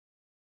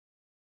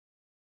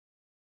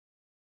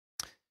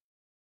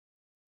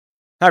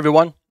Hi,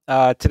 everyone.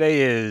 Today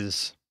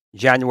is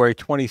January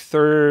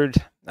 23rd,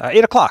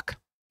 8 o'clock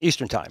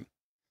Eastern Time.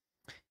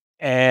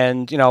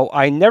 And,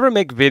 I never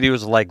make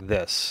videos like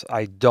this.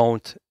 I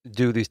don't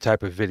do these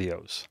type of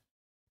videos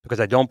because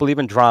I don't believe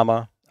in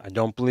drama. I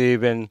don't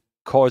believe in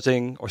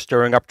causing or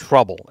stirring up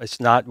trouble. It's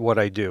not what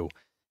I do.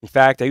 In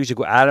fact, I usually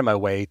go out of my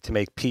way to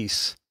make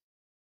peace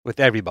with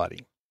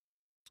everybody.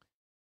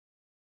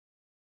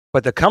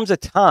 But there comes a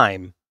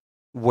time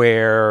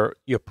where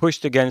you're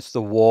pushed against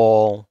the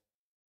wall,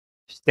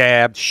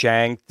 stabbed,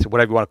 shanked,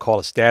 whatever you want to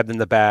call it, stabbed in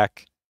the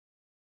back.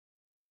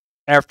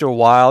 After a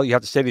while, you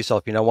have to say to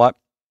yourself, you know what?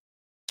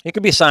 You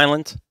can be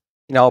silent,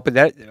 but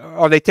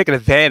are they taking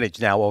advantage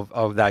now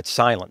of that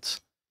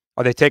silence?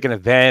 Are they taking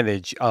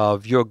advantage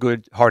of your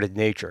good hearted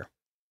nature?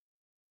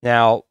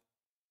 Now,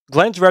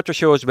 Glenn's Retro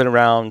Show has been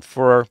around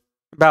for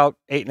about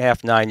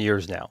 8.5, 9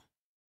 years now.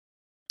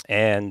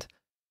 And,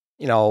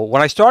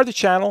 when I started the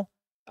channel,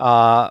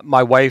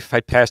 my wife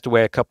had passed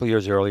away a couple of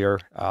years earlier.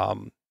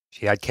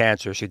 She had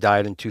cancer. She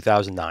died in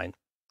 2009.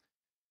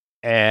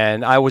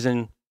 And I was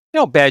in,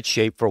 bad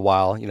shape for a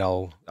while,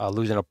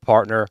 losing a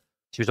partner.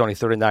 She was only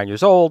 39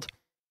 years old.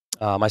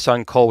 My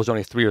son Cole was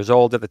only 3 years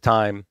old at the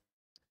time.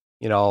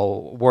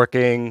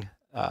 Working.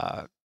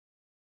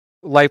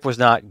 Life was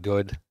not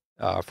good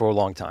for a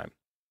long time.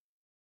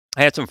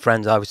 I had some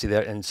friends, obviously,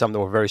 that, and some that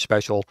were very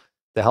special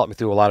that helped me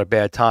through a lot of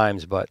bad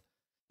times. But,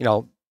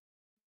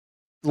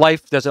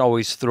 life doesn't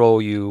always throw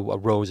you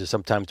roses.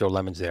 Sometimes there are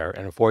lemons there.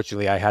 And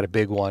unfortunately, I had a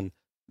big one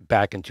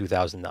back in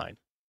 2009.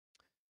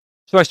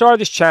 So I started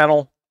this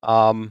channel.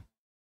 Again,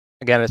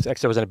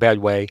 it was in a bad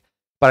way,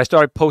 but I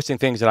started posting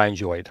things that I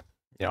enjoyed.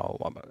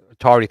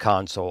 Atari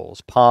consoles,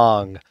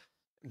 Pong,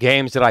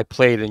 games that I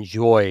played,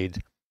 enjoyed,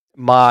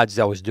 mods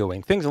I was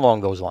doing, things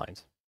along those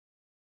lines.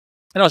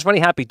 And I was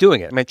really happy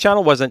doing it. I mean, the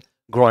channel wasn't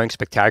growing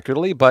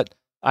spectacularly, but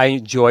I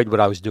enjoyed what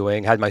I was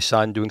doing. Had my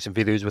son doing some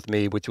videos with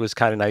me, which was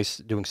kind of nice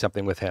doing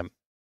something with him.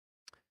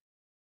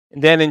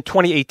 And then in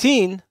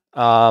 2018,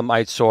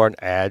 I saw an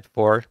ad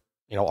for,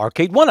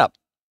 Arcade1Up.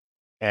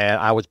 And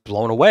I was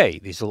blown away.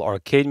 These little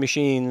arcade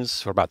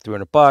machines for about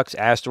 $300,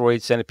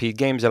 Asteroid, Centipede,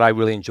 games that I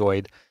really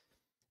enjoyed.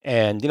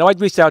 And,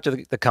 I'd reached out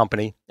to the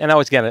company, and I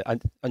was getting a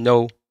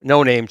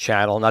no-name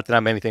channel. Not that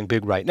I'm anything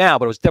big right now,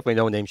 but it was definitely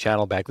a no-name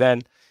channel back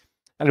then.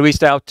 And I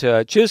reached out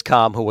to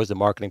Chizcom, who was the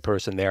marketing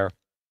person there,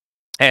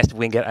 asked if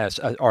we can get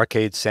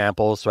arcade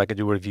samples so I could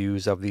do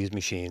reviews of these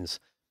machines.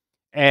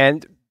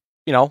 And,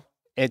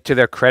 and to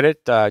their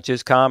credit,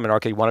 Chizcom and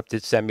Arcade1Up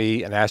did send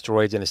me an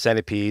Asteroids and a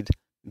Centipede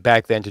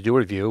back then to do a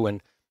review,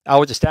 and I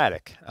was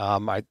ecstatic.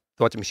 I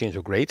thought the machines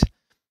were great.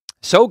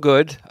 So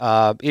good,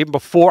 even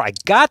before I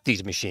got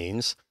these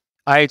machines,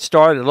 I had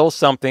started a little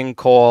something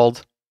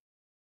called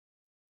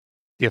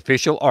the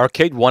official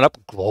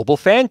Arcade1Up global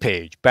fan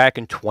page back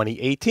in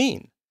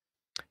 2018.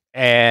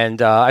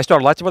 And I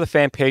started lots of other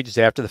fan pages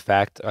after the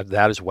fact of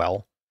that as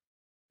well,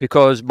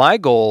 because my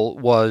goal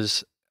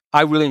was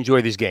I really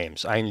enjoy these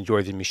games. I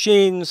enjoy the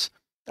machines.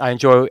 I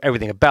enjoy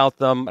everything about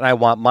them, and I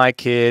want my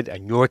kid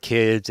and your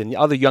kids and the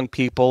other young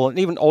people and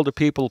even older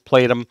people who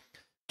played them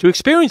to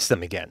experience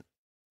them again.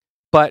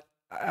 But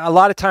a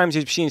lot of times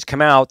these machines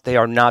come out, they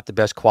are not the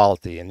best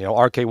quality. And,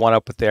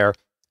 Arcade1Up with their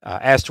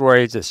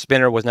Asteroids, the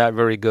spinner was not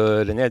very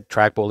good, and they had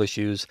trackball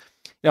issues.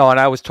 And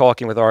I was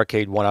talking with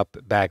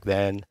Arcade1Up back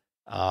then,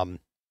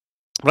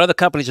 but other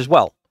companies as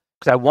well,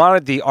 because I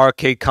wanted the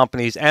arcade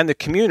companies and the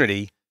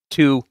community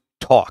to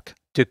talk,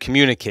 to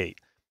communicate,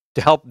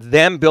 to help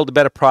them build a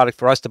better product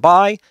for us to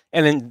buy,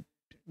 and in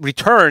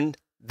return,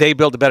 they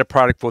build a better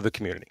product for the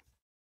community.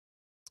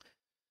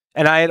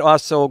 And I had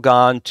also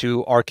gone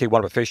to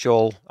Arcade1Up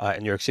Official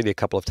in New York City a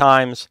couple of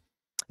times.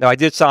 Now, I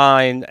did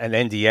sign an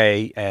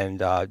NDA,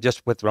 and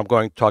just with what I'm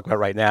going to talk about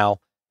right now,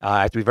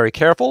 I have to be very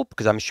careful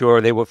because I'm sure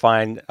they will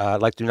find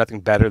I'd like to do nothing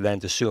better than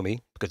to sue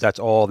me, because that's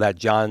all that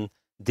John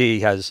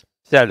D has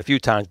said a few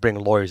times,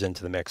 bringing lawyers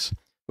into the mix,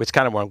 which is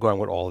kind of where I'm going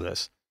with all of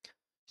this.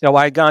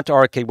 I had gone to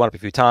Arcade1Up a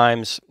few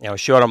times,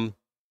 showed them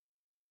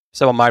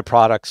some of my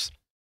products,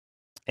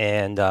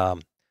 and,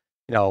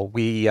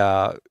 we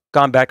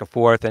gone back and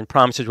forth, and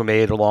promises were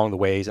made along the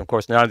ways. And of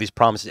course, none of these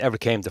promises ever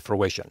came to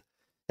fruition.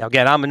 Now,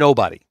 again, I'm a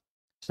nobody.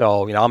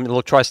 So, I'm a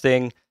little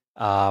trusting.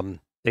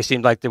 They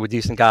seemed like they were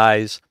decent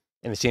guys,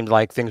 and it seemed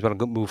like things were going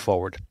to move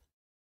forward.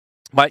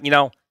 But,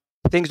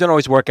 things don't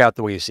always work out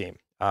the way you seem.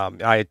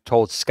 I had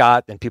told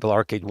Scott and people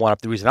at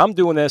Arcade1Up, the reason I'm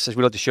doing this is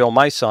really to show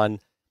my son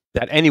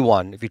that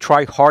anyone, if you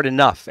try hard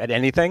enough at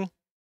anything,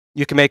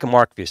 you can make a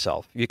mark for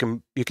yourself. You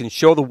can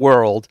show the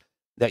world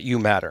that you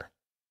matter.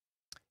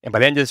 And by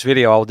the end of this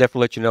video, I will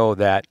definitely let you know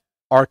that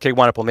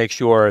Arcade1Up will make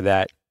sure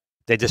that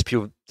they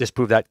disprove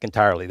that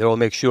entirely. They will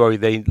make sure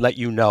they let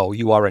you know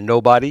you are a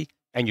nobody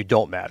and you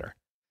don't matter.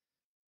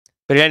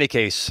 But in any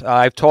case,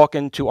 I've talked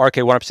to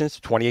Arcade1Up since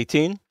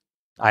 2018.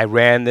 I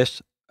ran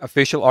this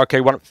official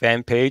Arcade1Up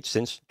fan page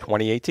since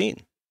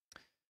 2018.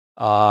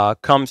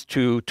 Comes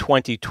to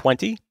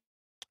 2020.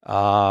 We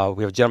have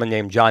a gentleman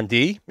named John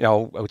D,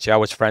 which I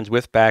was friends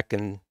with back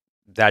in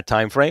that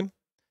time frame.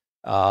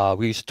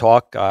 We used to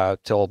talk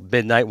till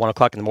midnight, 1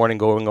 o'clock in the morning,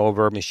 going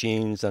over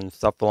machines and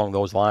stuff along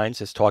those lines,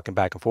 just talking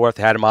back and forth.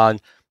 Had him on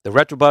the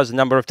RetroBuzz a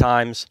number of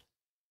times.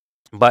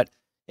 But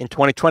in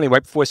 2020,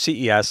 right before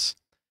CES,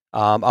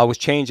 I was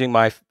changing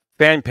my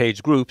fan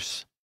page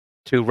groups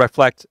to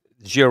reflect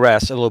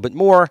GRS a little bit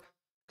more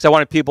because I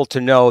wanted people to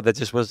know that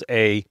this was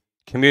a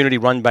community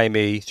run by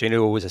me, so you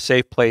knew it was a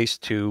safe place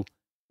to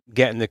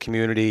get in the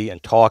community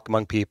and talk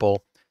among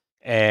people.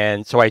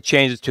 And so I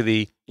changed it to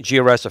the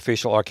GRS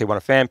official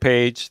Arcade1Up fan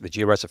page, the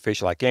GRS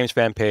official At Games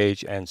fan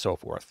page, and so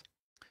forth.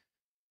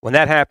 When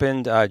that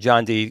happened,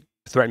 John D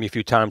threatened me a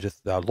few times with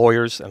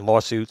lawyers and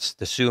lawsuits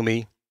to sue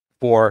me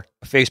for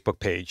a Facebook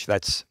page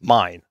that's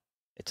mine.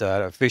 It's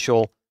an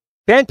official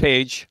fan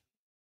page,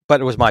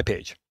 but it was my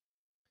page.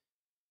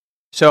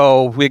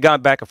 So we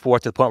got back and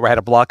forth to the point where I had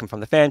to block him from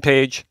the fan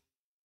page.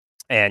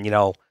 And, you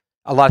know,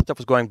 a lot of stuff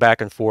was going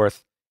back and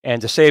forth.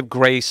 And to save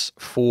grace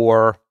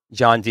for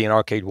John D and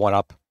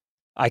Arcade1Up,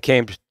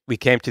 we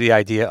came to the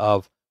idea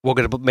of we're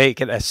going to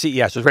make it a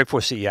CES. It was right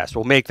before CES.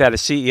 We'll make that a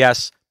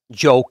CES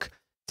joke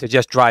to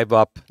just drive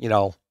up, you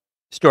know,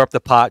 stir up the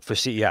pot for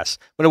CES.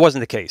 But it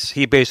wasn't the case.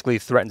 He basically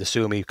threatened to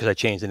sue me because I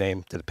changed the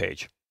name to the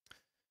page.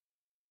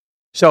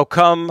 So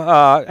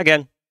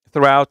again,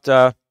 throughout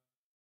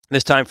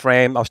this time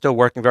frame, I was still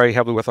working very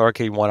heavily with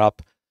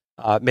Arcade1Up,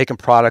 making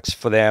products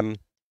for them,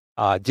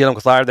 dealing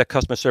with a lot of their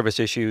customer service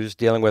issues,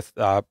 dealing with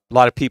a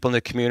lot of people in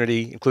the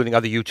community, including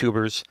other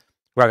YouTubers,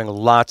 who are having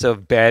lots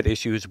of bad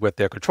issues with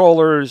their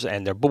controllers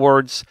and their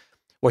boards,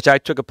 which I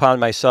took upon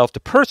myself to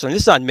personally,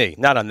 this is on me,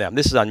 not on them,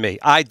 this is on me.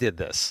 I did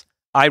this.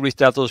 I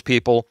reached out to those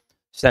people,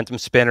 sent them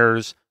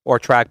spinners or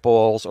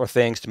trackballs or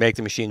things to make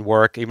the machine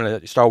work, even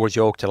a Star Wars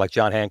joke to like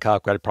John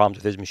Hancock who had problems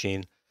with his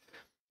machine.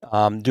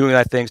 Doing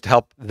that things to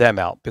help them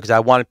out because I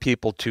wanted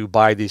people to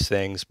buy these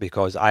things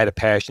because I had a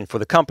passion for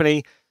the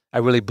company. I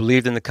really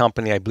believed in the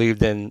company. I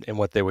believed in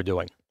what they were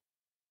doing.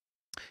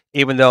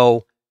 Even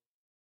though,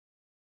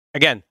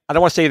 again, I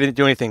don't want to say they didn't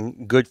do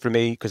anything good for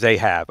me because they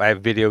have. I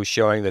have videos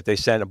showing that they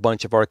sent a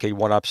bunch of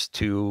Arcade1Ups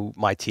to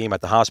my team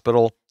at the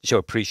hospital to show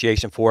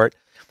appreciation for it.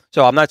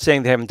 So I'm not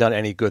saying they haven't done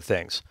any good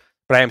things,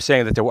 but I am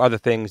saying that there were other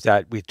things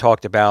that we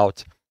talked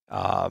about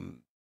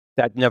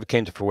that never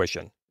came to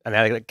fruition. And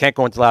I can't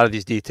go into a lot of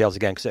these details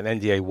again because an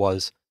NDA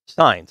was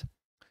signed.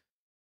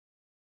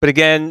 But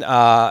again,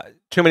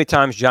 too many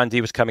times John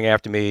D was coming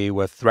after me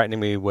with threatening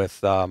me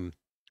with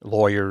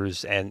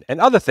lawyers and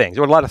other things.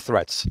 There were a lot of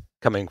threats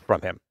coming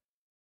from him.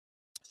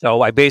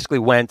 So I basically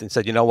went and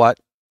said, you know what?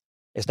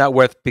 It's not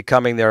worth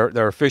becoming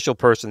their official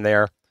person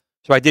there.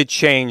 So I did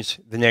change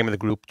the name of the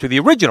group to the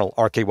original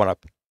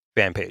Arcade1Up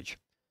fan page.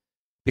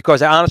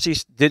 Because I honestly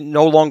didn't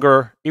no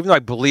longer, even though I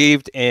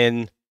believed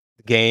in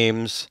the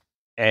games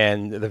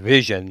and the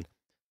vision,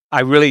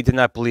 I really did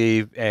not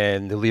believe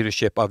in the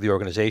leadership of the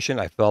organization.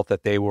 I felt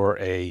that they were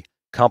a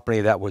company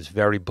that was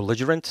very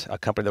belligerent, a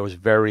company that was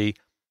very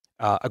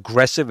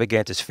aggressive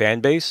against its fan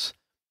base,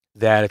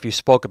 that if you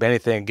spoke of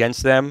anything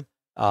against them,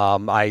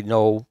 I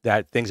know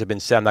that things have been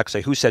said. I'm not going to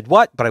say who said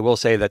what, but I will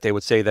say that they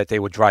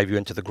would drive you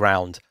into the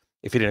ground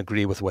if you didn't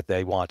agree with what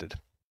they wanted.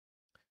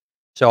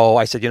 So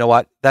I said, you know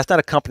what? That's not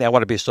a company I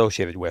want to be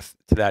associated with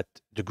to that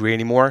degree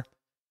anymore.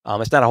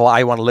 It's not how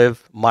I want to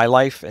live my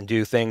life and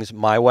do things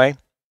my way.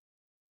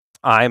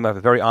 I'm a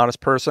very honest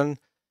person.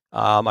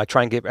 I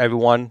try and give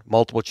everyone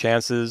multiple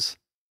chances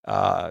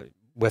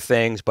with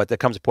things, but there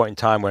comes a point in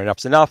time where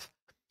enough's enough.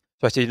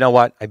 So I said, you know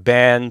what? I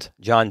banned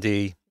John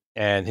D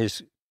and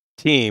his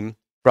team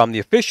from the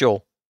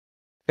official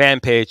fan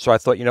page. So I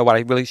thought, you know what? I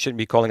really shouldn't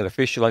be calling it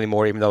official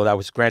anymore, even though I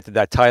was granted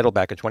that title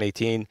back in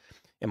 2018.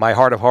 In my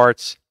heart of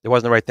hearts, it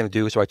wasn't the right thing to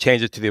do. So I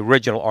changed it to the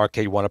original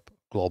Arcade1Up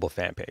global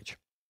fan page.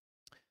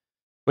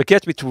 What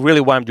gets me to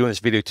really why I'm doing this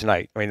video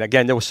tonight. I mean,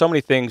 again, there were so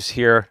many things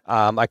here.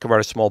 I could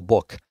write a small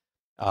book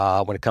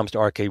when it comes to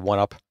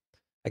Arcade1Up.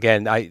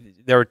 Again,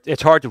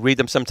 it's hard to read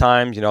them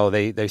sometimes. You know,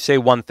 they say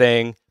one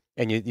thing,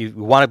 and you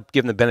want to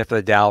give them the benefit of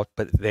the doubt,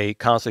 but they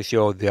constantly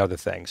show the other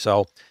thing.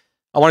 So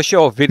I want to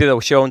show a video that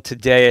was shown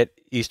today at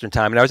Eastern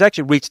Time. And I was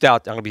actually reached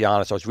out, I'm going to be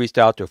honest, I was reached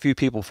out to a few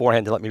people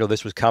beforehand to let me know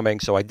this was coming.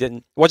 So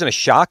it wasn't a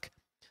shock,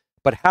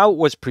 but how it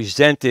was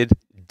presented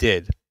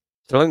did.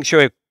 So let me show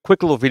you a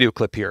quick little video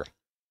clip here.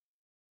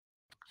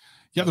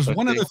 Yeah, there's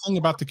one other thing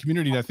about the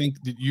community that I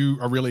think that you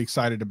are really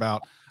excited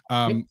about.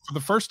 For the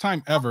first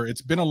time ever,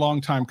 it's been a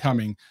long time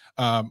coming.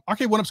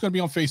 Arcade1Up's going to be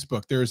on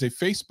Facebook. There is a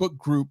Facebook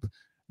group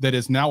that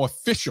is now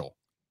official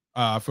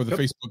for the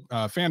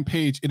Facebook fan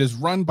page. It is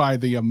run by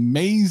the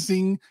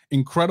amazing,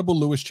 incredible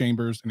Lewis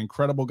Chambers, an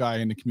incredible guy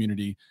in the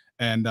community.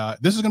 And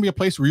this is going to be a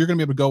place where you're going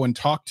to be able to go and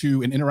talk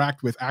to and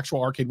interact with actual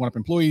Arcade1Up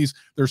employees.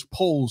 There's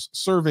polls,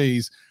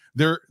 surveys.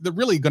 They're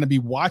really going to be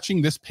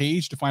watching this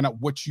page to find out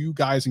what you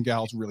guys and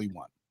gals really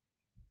want.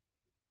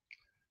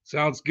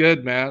 Sounds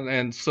good, man.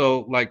 And so,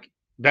 like,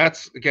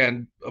 that's,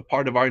 again, a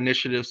part of our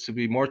initiatives to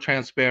be more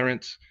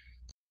transparent.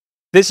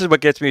 This is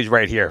what gets me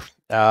right here,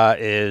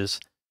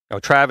 is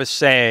Travis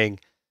saying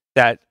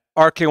that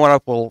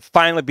Arcade1Up will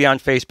finally be on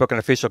Facebook in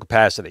official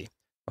capacity.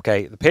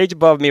 Okay, the page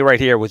above me right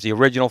here was the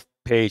original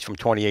page from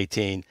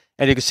 2018.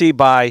 And you can see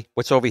by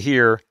what's over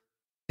here,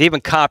 they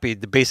even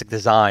copied the basic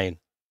design.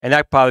 And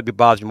that probably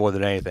bothers me more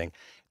than anything.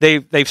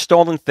 They've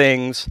stolen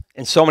things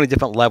in so many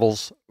different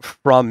levels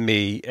from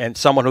me, and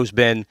someone who's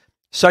been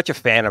such a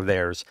fan of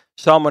theirs,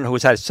 someone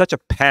who's had such a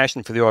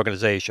passion for the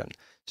organization,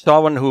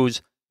 someone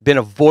who's been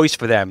a voice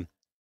for them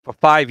for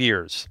 5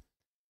 years,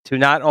 to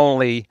not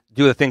only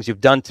do the things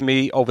you've done to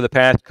me over the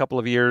past couple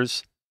of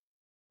years,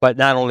 but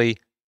not only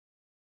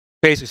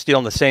basically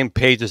stealing the same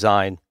page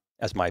design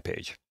as my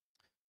page.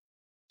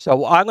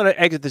 So I'm going to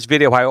exit this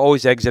video how I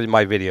always exited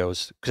my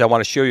videos, because I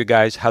want to show you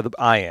guys how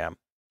I am.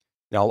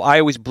 Now, I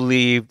always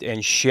believed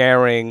in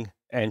sharing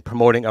and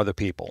promoting other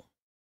people,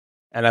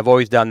 and I've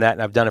always done that,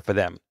 and I've done it for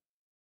them.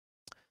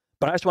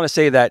 But I just want to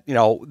say that,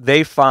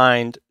 they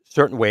find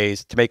certain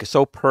ways to make it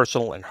so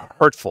personal and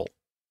hurtful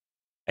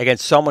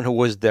against someone who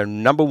was their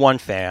 #1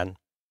 fan,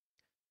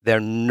 their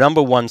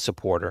 #1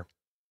 supporter,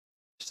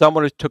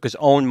 someone who took his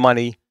own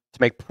money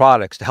to make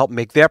products, to help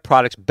make their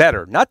products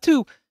better, not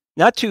to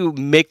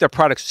make their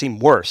products seem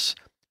worse,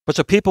 but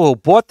so people who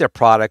bought their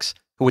products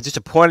who were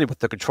disappointed with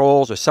the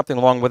controls or something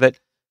wrong with it,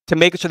 to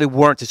make it so they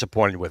weren't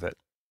disappointed with it,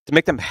 to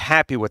make them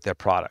happy with their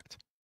product.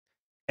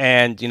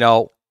 And,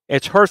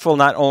 it's hurtful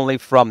not only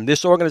from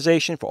this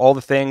organization for all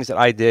the things that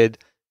I did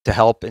to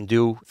help and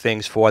do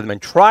things for them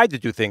and tried to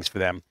do things for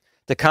them,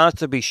 to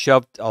constantly be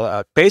shoved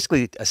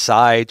basically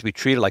aside, to be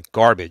treated like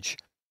garbage.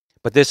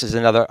 But this is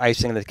another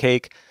icing on the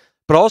cake.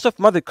 But also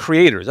from other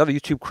creators, other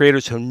YouTube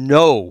creators who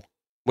know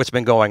what's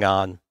been going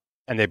on,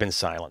 and they've been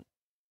silent.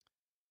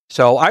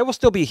 So I will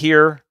still be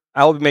here.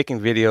 I will be making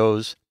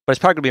videos, but it's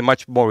probably going to be a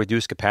much more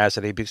reduced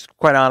capacity because,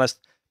 quite honest,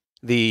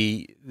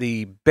 the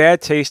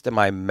bad taste in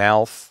my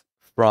mouth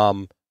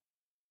from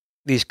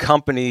these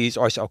companies,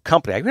 or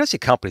company, I'm going to say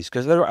companies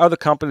because there are other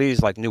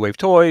companies like New Wave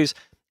Toys,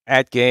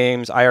 At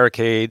Games,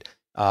 iArcade,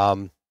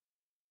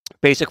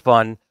 Basic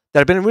Fun, that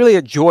have been really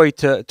a joy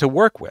to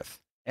work with.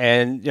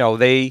 And,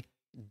 they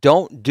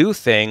don't do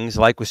things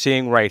like we're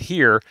seeing right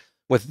here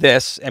with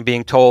this and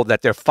being told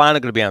that they're finally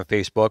going to be on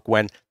Facebook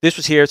when this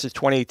was here since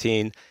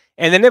 2018,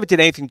 and they never did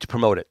anything to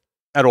promote it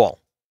at all.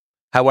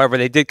 However,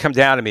 they did come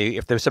down to me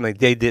if there was something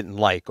they didn't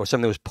like or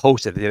something that was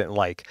posted they didn't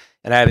like,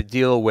 and I had to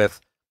deal with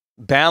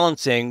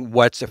balancing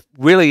what's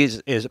really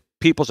is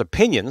people's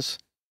opinions.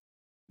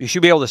 You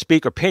should be able to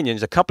speak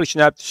opinions. A company should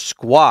not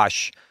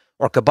squash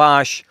or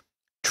kibosh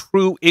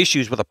true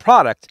issues with a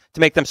product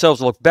to make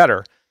themselves look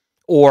better,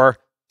 or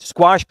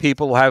squash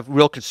people who have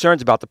real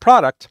concerns about the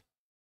product,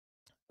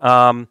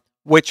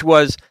 which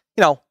was,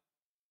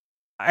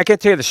 I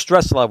can't tell you the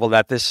stress level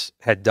that this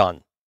had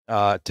done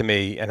to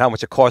me and how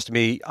much it cost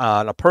me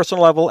on a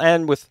personal level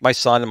and with my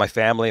son and my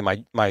family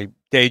and my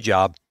day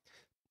job,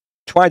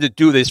 trying to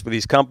do this for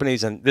these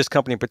companies and this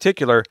company in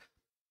particular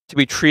to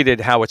be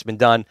treated how it's been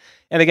done.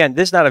 And again,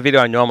 this is not a video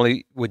I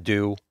normally would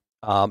do.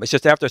 It's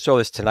just after I saw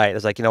this tonight,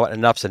 it's like, you know what,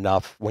 enough's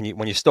enough. When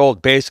you stole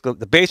basically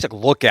the basic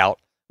look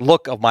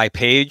of my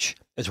page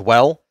as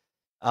well,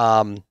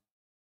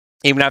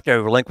 even after I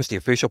relinquished the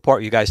official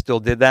part, you guys still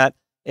did that.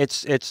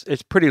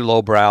 It's pretty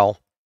lowbrow,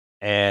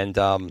 and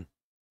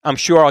I'm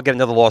sure I'll get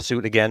another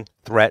lawsuit again,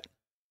 threat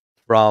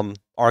from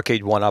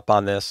Arcade1Up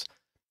on this.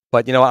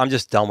 But you know what, I'm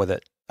just done with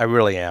it. I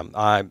really am.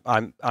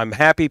 I'm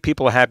happy.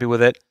 People are happy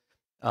with it.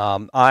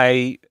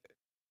 I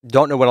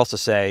don't know what else to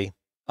say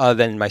other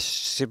than my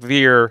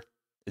severe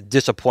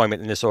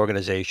disappointment in this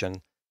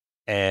organization,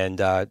 and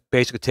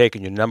basically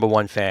taking your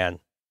 #1 fan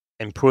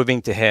and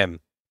proving to him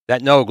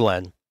that no,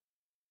 Glenn,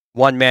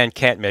 one man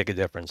can't make a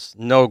difference.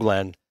 No,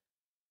 Glenn,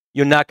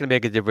 you're not going to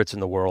make a difference in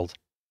the world.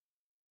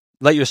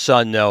 Let your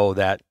son know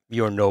that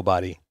you're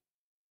nobody.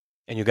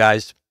 And you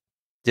guys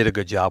did a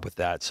good job with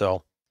that.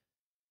 So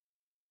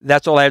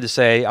that's all I have to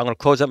say. I'm going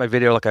to close out my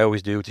video like I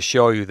always do to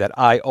show you that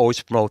I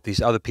always promote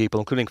these other people,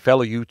 including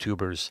fellow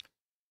YouTubers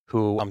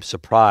who I'm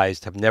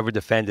surprised have never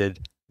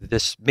defended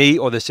me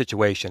or this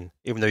situation,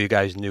 even though you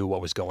guys knew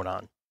what was going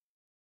on.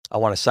 I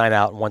want to sign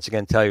out and once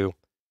again tell you,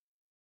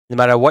 no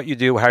matter what you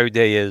do, how your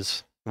day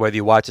is, whether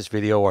you watch this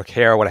video or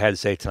care what I had to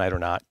say tonight or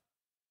not,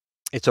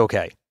 it's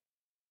okay.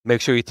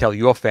 Make sure you tell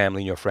your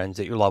family and your friends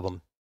that you love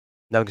them.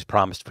 Nothing's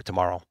promised for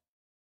tomorrow.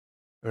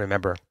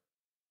 Remember,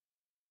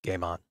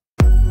 game on.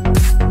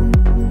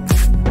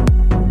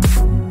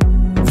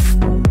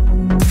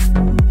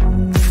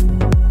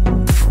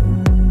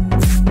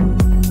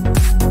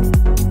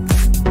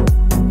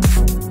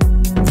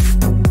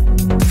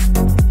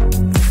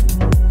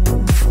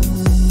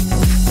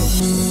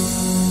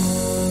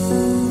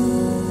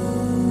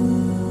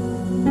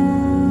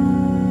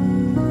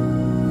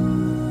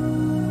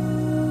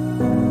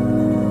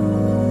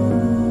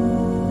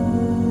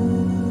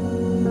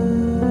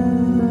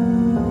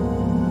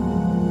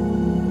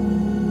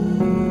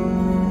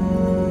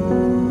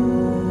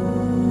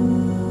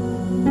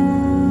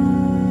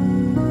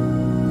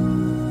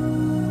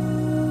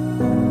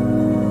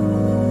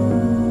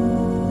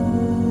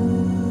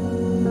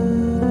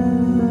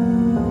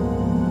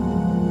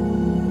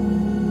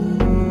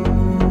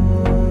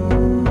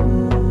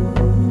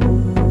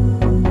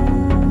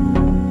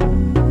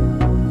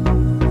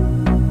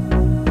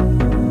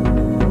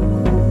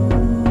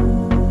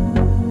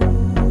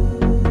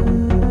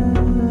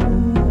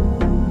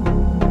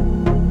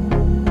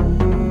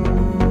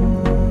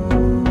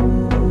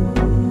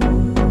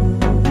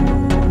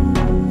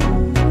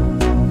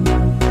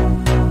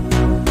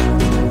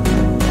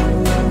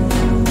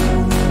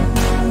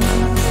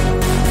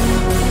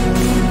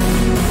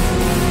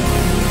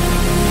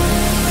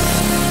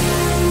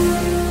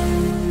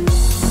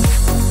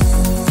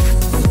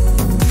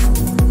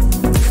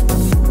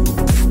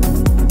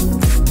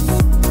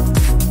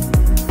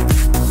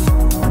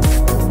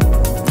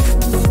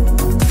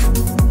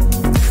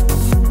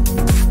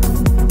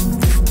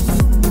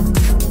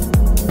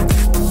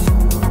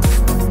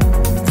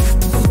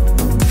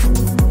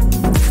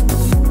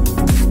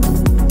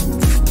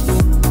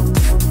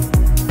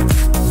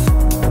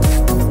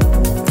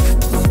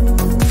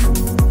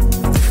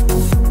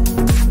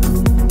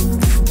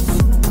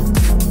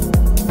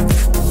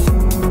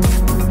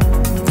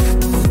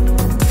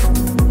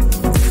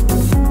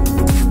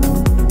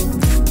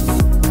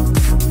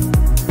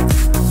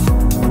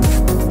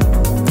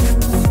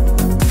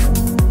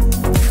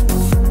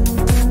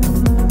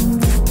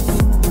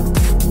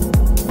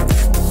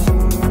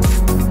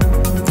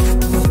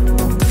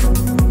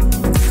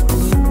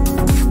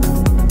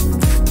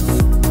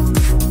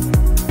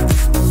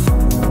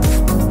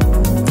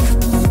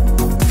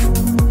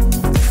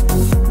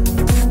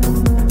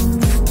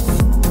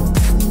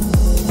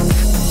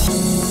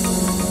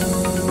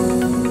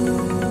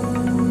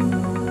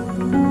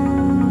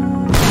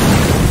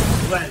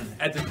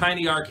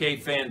 Tiny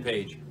Arcade fan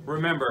page.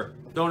 Remember,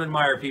 don't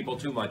admire people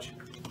too much.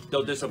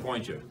 They'll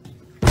disappoint you.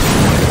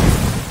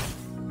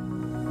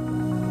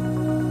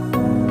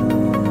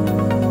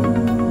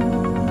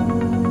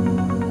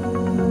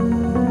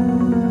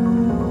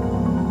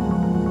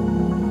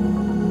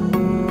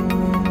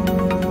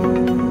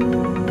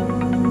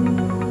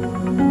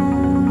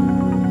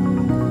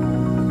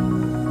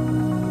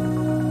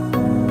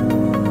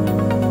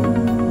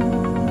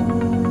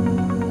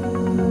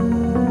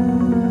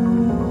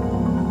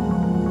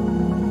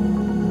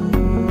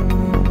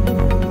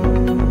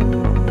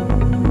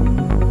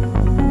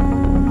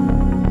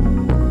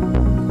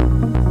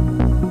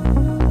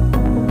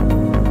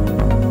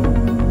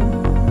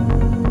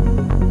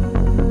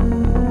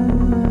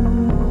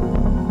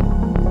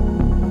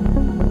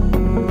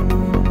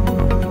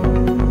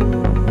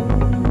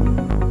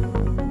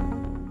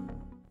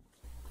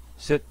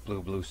 Sit,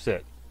 Blue Blue,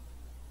 sit.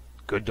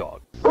 Good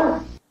dog.